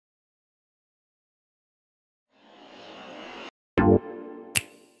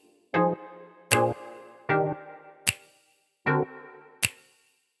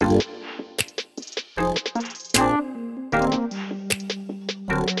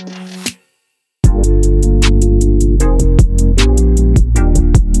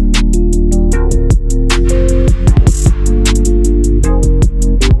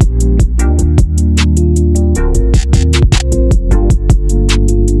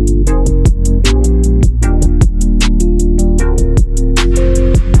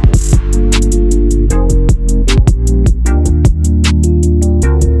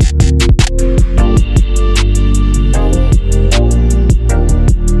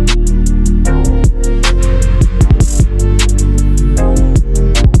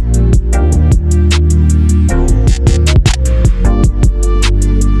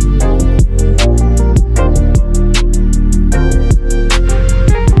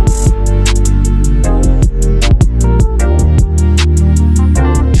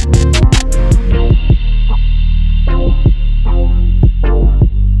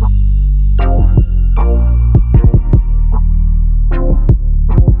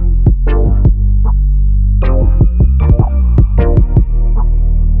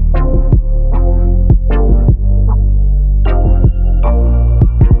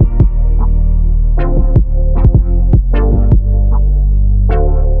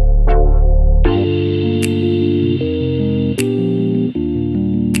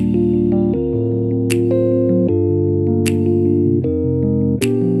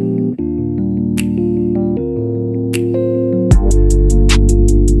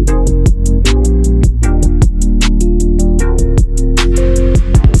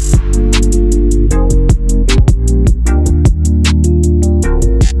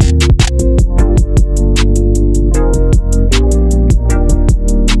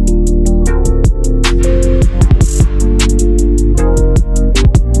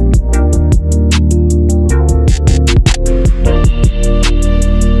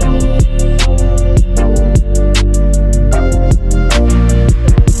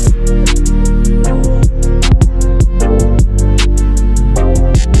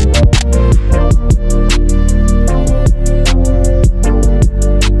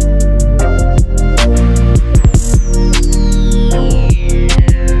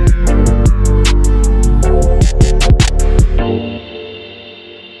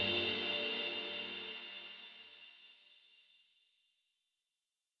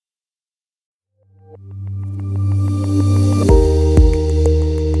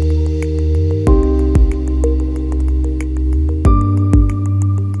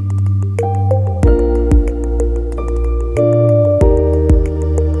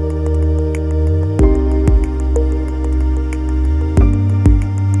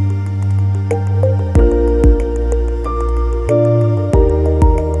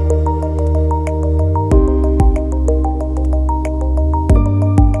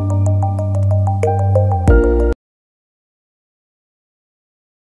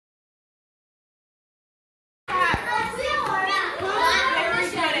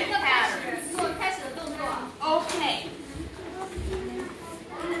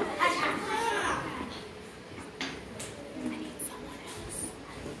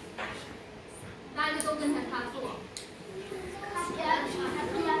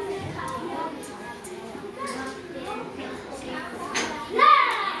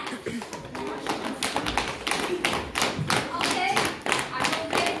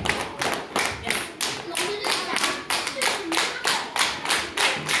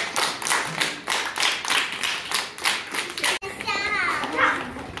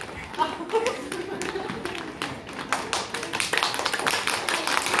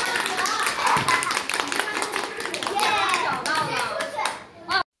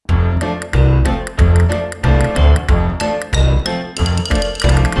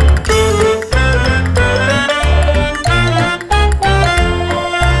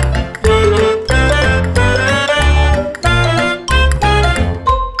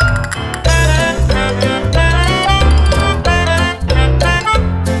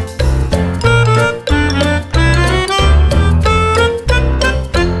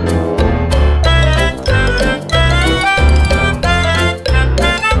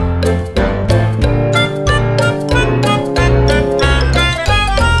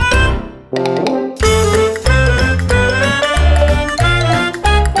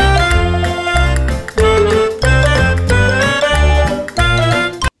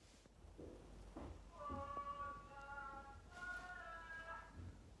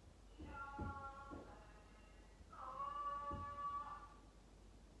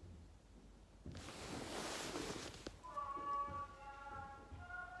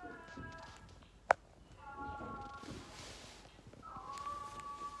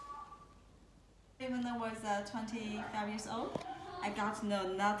was 25 years old, I got to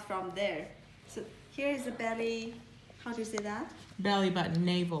know not from there. So here is the belly. How do you say that? Belly button,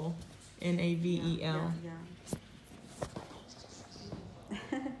 navel, N-A-V-E-L. Yeah.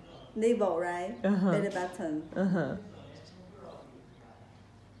 Navel, right? Belly button.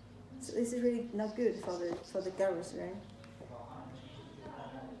 So this is really not good for the girls, right?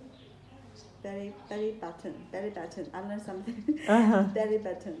 Belly button. I learned something. Belly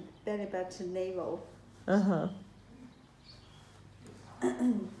button, navel.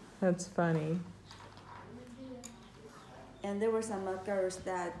 That's funny. And there were some girls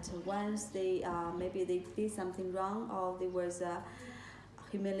that once they maybe they did something wrong or they was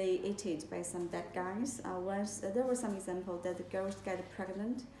humiliated by some bad guys. Once there was some example that the girls get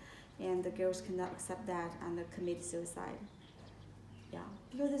pregnant, and the girls cannot accept that and commit suicide. Yeah,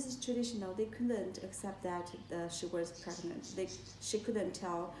 because this is traditional. They couldn't accept that she was pregnant. She couldn't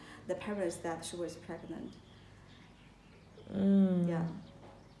tell the parents that she was pregnant. Yeah,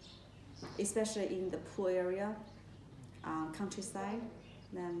 especially in the poor area, countryside.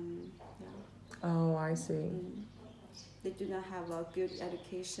 Then yeah. Oh, I see. They do not have a good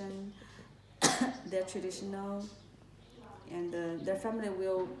education. They're traditional, and their family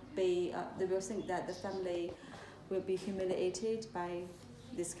will be. They will think that the family will be humiliated by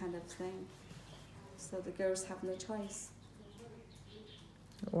this kind of thing. So the girls have no choice.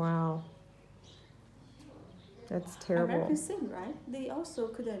 Wow. That's terrible. American thing, right? They also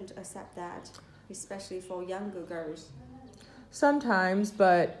couldn't accept that, especially for younger girls. Sometimes,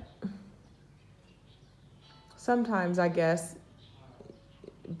 but sometimes I guess,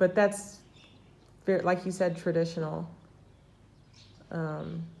 but that's very, like you said, traditional.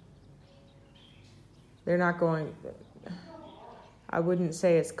 They're not going, I wouldn't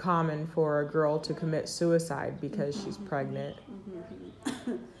say it's common for a girl to commit suicide because she's pregnant.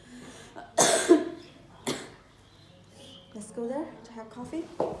 Let's go there to have coffee.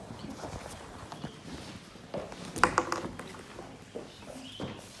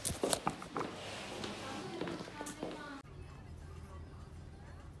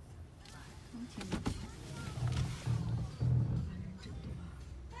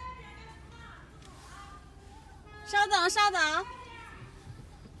稍等，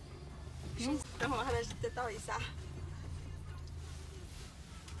等会儿还得再倒一下。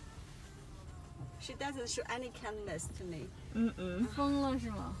She doesn't show any kindness to me. 疯了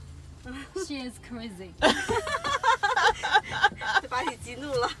是吗？She is crazy. 就把你激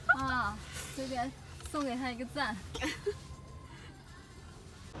怒了。啊，随便送给她一个赞。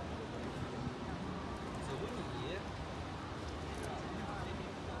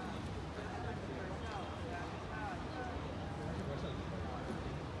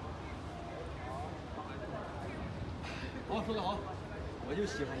好，说得好，我就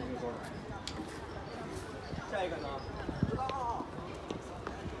喜欢一个勾。下一个呢？知道。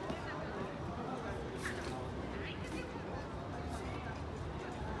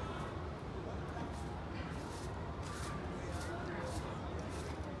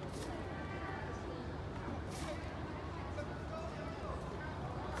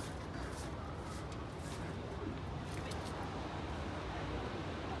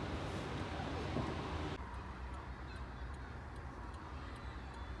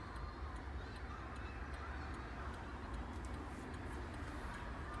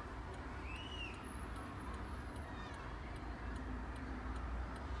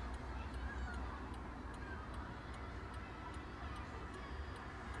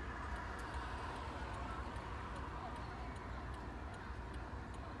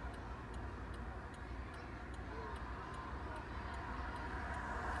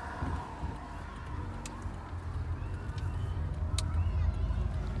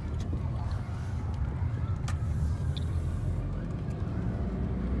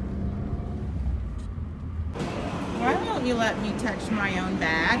Why won't you let me touch my own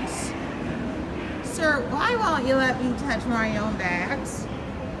bags? Sir, why won't you let me touch my own bags?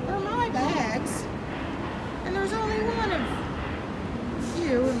 They're my bags. And there's only one of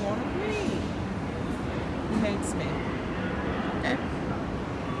you and one of me. He hates me. Okay?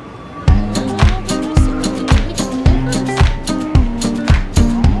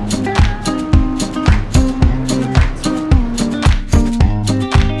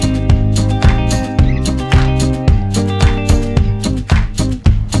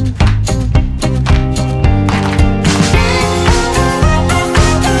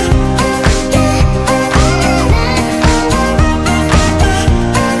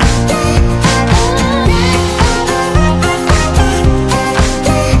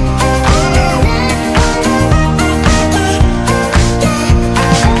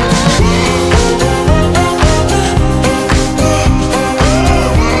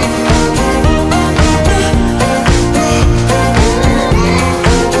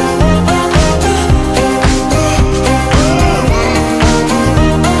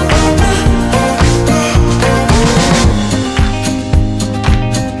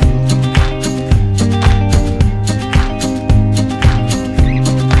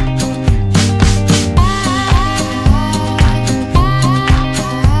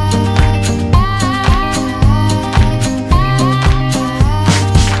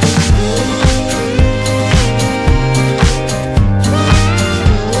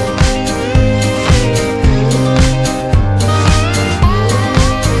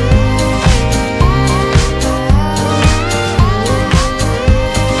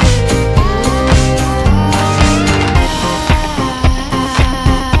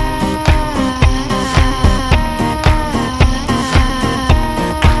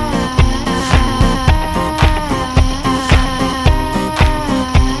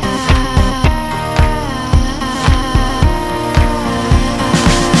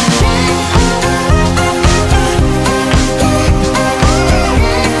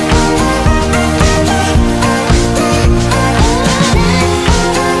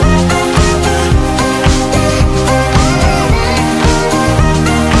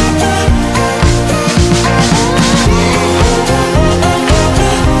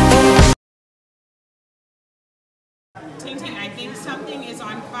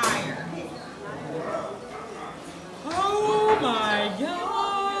 fire. Oh my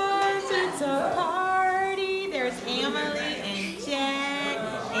gosh, it's a party. There's Emily and Jack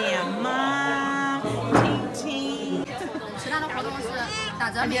and Mom, Ting Ting. 其他的活动是打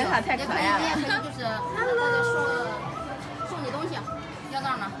折没有，也可以就是送你东西，要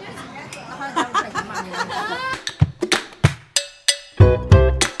账吗？那好像5块钱吧，你。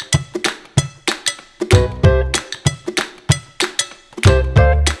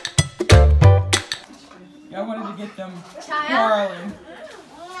 I wanted to get them quarreling.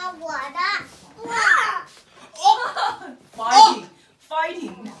 Fighting!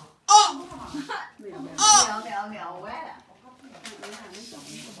 Fighting!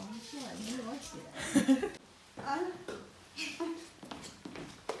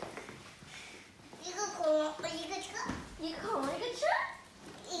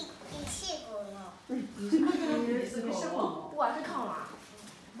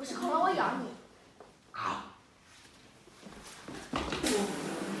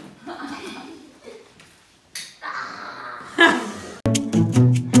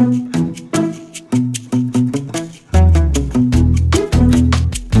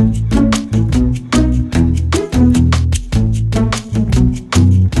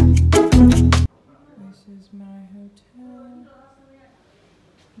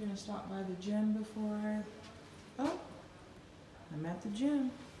 I'm gonna stop by the gym before oh, I'm at the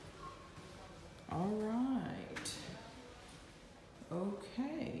gym. All right.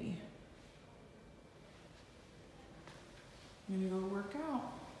 Okay. I'm gonna go work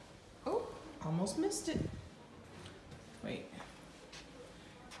out. Oh, almost missed it. Wait.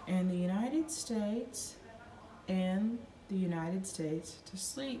 In the United States, to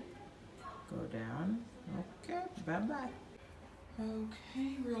sleep. Go down. Okay, bye-bye.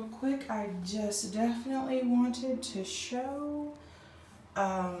 Okay, real quick, I just definitely wanted to show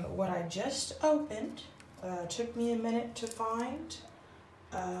what I just opened. Took me a minute to find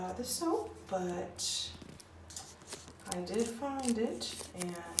the soap, but I did find it.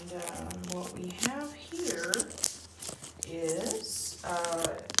 And what we have here is,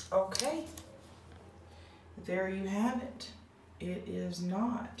 okay, there you have it. It is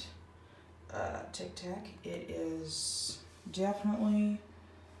not Tic Tac. It is definitely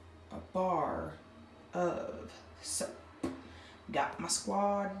a bar of soap. Got my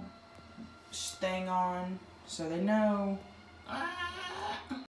squad thing on so they know.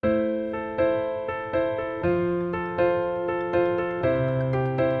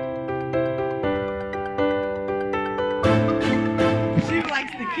 She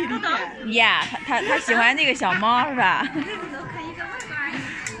likes the kitty cat. Yeah, 他喜欢那个小猫是吧？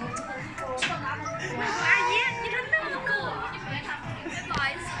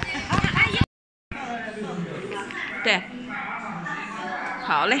对，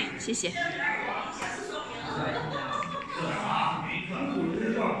好嘞，谢谢。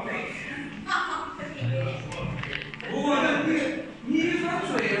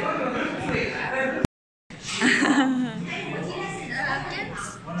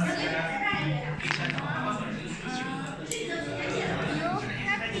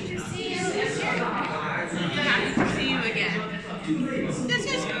This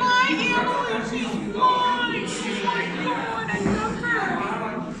is my Emily. She's mine. She's my God. I love her.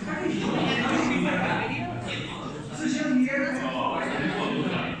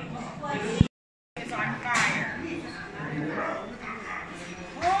 It's on fire.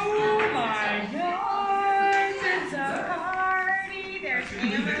 Oh my God! It's a party. There's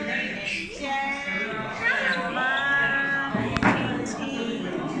Emily and Jack and Mom, Ting.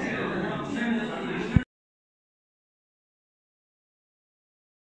 Oh,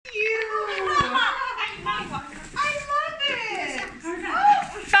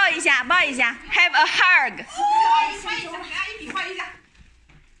 抱一下 ，Have a hug。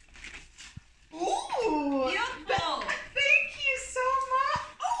 Ooh, thank you so much.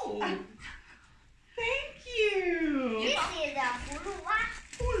 Oh, thank you.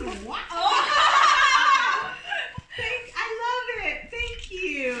 I love it. Thank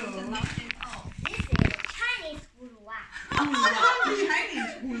you. Chinese.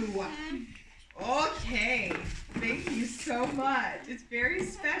 Okay. Thank you so much. It's very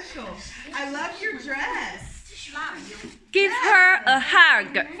special. I love your dress. Give her a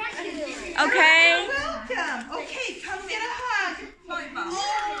hug. Okay. Welcome. Okay, come get a hug. Oh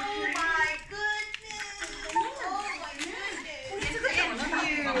my goodness.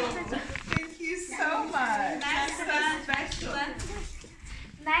 Thank you so much. That's so special.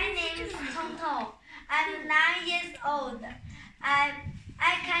 My name is Toto. I'm 9 years old. I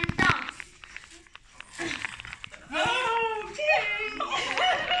can dance. Okay.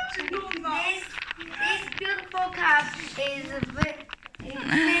 is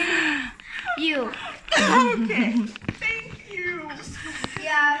you. Okay. Thank you.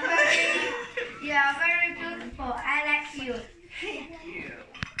 You are very beautiful. I like you. Thank you.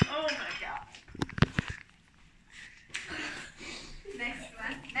 Oh my God. Next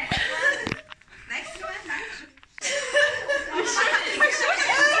one. Next one. Next one.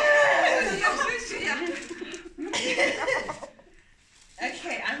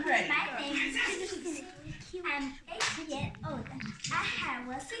 Okay, I'm ready. My name is Nikki. I'm 8 years old. I have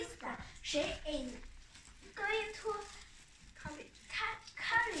a sister. She is going to college.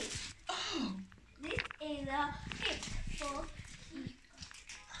 Oh, This is a gift for you.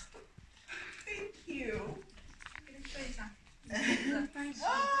 thank you. 跟你说一下，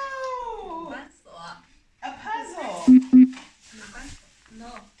 Oh, 班锁， a puzzle. 鲁班锁 ，no，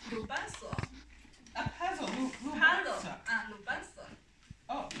 鲁班锁 A puzzle. ，puzzle 啊，鲁班锁。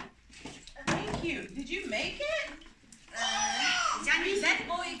 Oh, thank you. Did you make it? That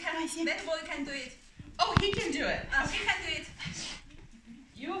boy can do it. Oh, he can do it. He can do it.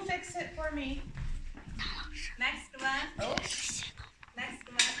 You will fix it for me. Next one. Oh, Next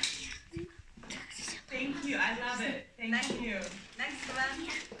one. thank you. I love it. Thank you. Next one.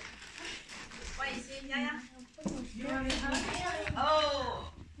 万雨欣，丫丫。 You want a hug?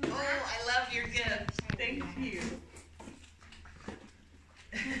 Oh, I love your gift. Thank you.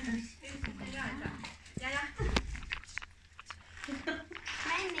 先让一下，丫丫。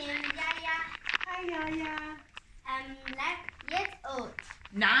 My name is Yaya. Hi, Yaya. I'm 9 years old.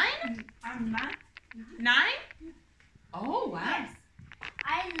 9? I'm not. 9? Oh, wow.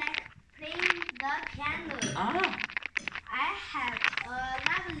 I like playing the piano. Oh. I have a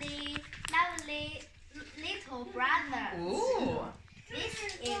lovely little brother. Ooh. This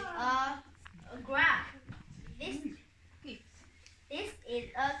is a graph. This is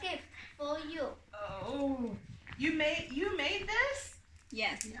a gift for you. Oh. You made this?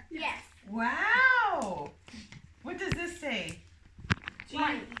 Yes. Yes. Wow. What does this say?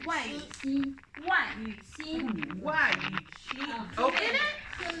 万雨欣，万雨欣。 Why? Open it?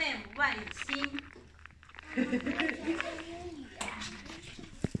 Her name 万雨欣。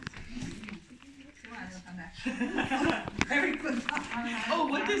 Very good. Oh,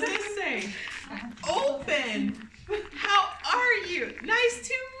 what does this say? Open. How are you? Nice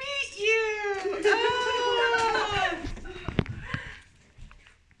to meet you.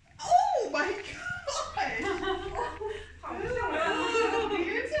 Oh, oh my God. Oh,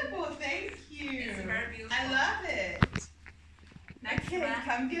 beautiful. Thank you. It's very beautiful. I love it. Next Okay, one.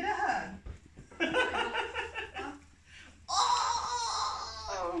 come get a hug.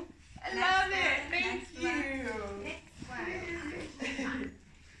 Oh, I love it. Thank Next you.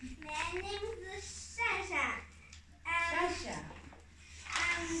 My name is Sasha. Sasha.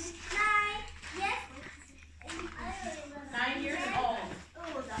 I'm 9 years old.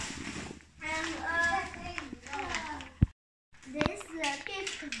 old. This is a gift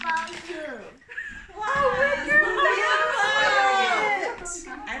for you. Oh my God!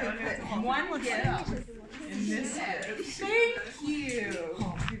 I will put one gift in this gift. Thank you.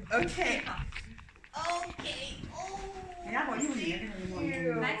 Okay. Okay. Oh. Thank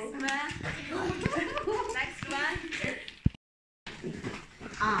you. Next one. Next one.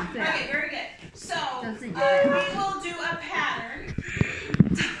 Okay, very good. So, we will do a pattern.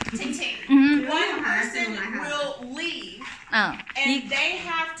 Ting ting. One person will leave, 嗯， and they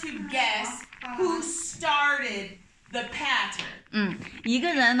have to guess who started the pattern. 一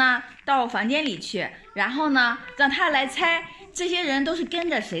个人呢到房间里去，然后呢让他来猜这些人都是跟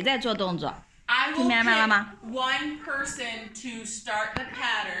着谁在做动作。 I will 听明白了吗？ pick one person to start the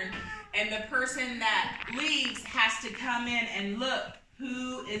pattern, and the person that leaves has to come in and look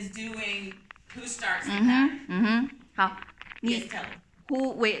who starts the pattern. 好，你 Yes, tell them.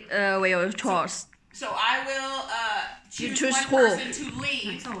 who will choose？ So I will choose choose one who? person to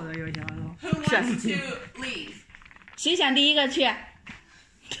leave. Who wants to leave? 谁想第一个去？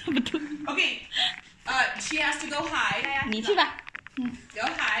 Okay, she has to go hide. 你去吧。 Go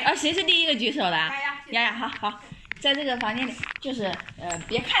hide. 啊，谁是第一个举手的？丫丫丫丫，好好，在这个房间里，就是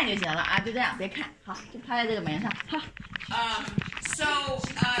别看就行了啊，就这样，别看，好，就趴在这个门上，好。So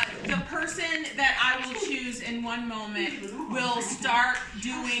the person that I will choose in one moment will start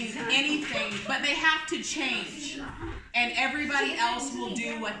doing anything, but they have to change, and everybody else will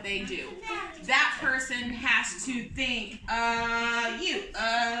do what they do. That person has to think, you.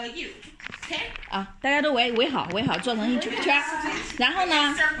 Okay? 啊，大家都围好，做成一圈儿，然后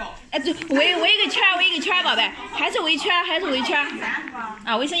呢， Circle. 哎，对，围一个圈儿，宝贝，还是围圈儿，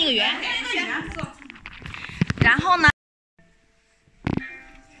啊，围成一个圆，然后呢。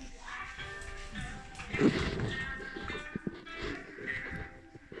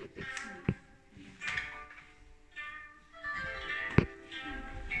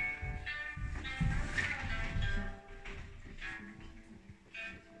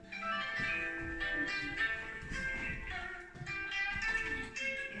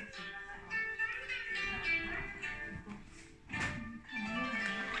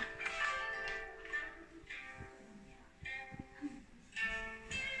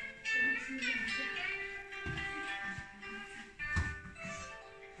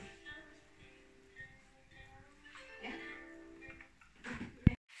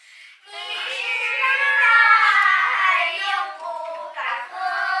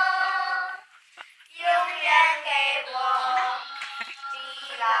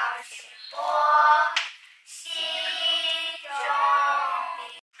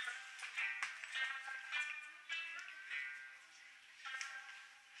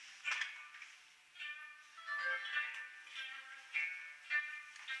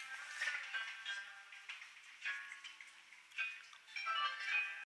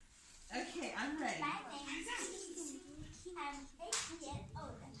Okay, I'm ready. My name is Nikki. I'm 8 years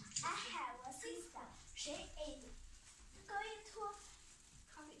old. I have a sister. She is going to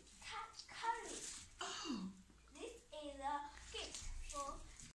college. Oh. This is a gift for.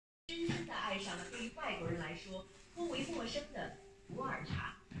 深深地爱上了对于外国人来说颇为陌生的普洱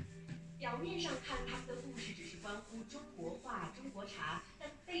茶。表面上看，他们的故事只是关乎中国话、中国茶，但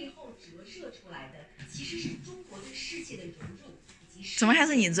背后折射出来的其实是中国对世界的融入以及怎么还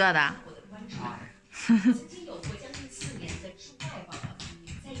是你做的？中国的关注。曾经有过将近4年的驻外报道，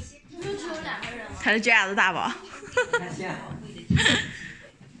在一些中就只有2个人吗？他是卷子大宝。宝贵的机会。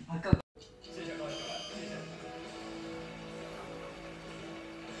谢谢各位，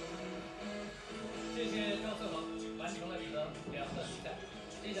谢谢赵思恒完成了你的2段比赛，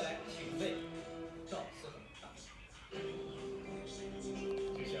接下来请为赵思恒打分。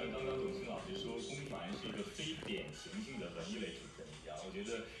就像刚刚董卿老师说，龚凡是一个非典型性的文艺类主持人一样，我觉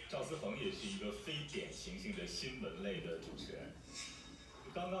得赵思恒也是一个非典型性的新闻类的主持人。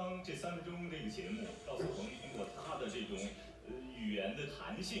刚刚这3分钟这个节目，赵思恒通过他的这种语言的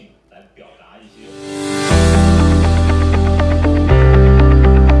弹性来表达一些。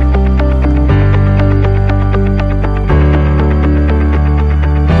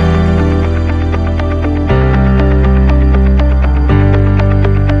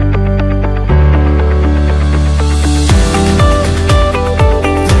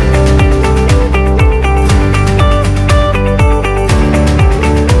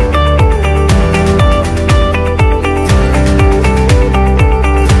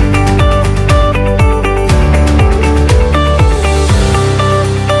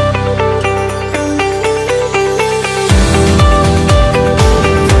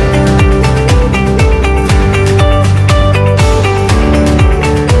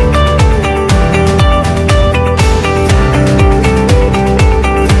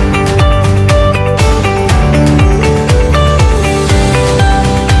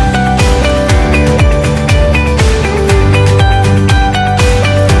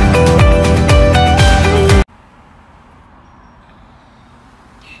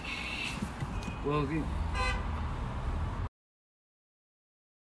我给。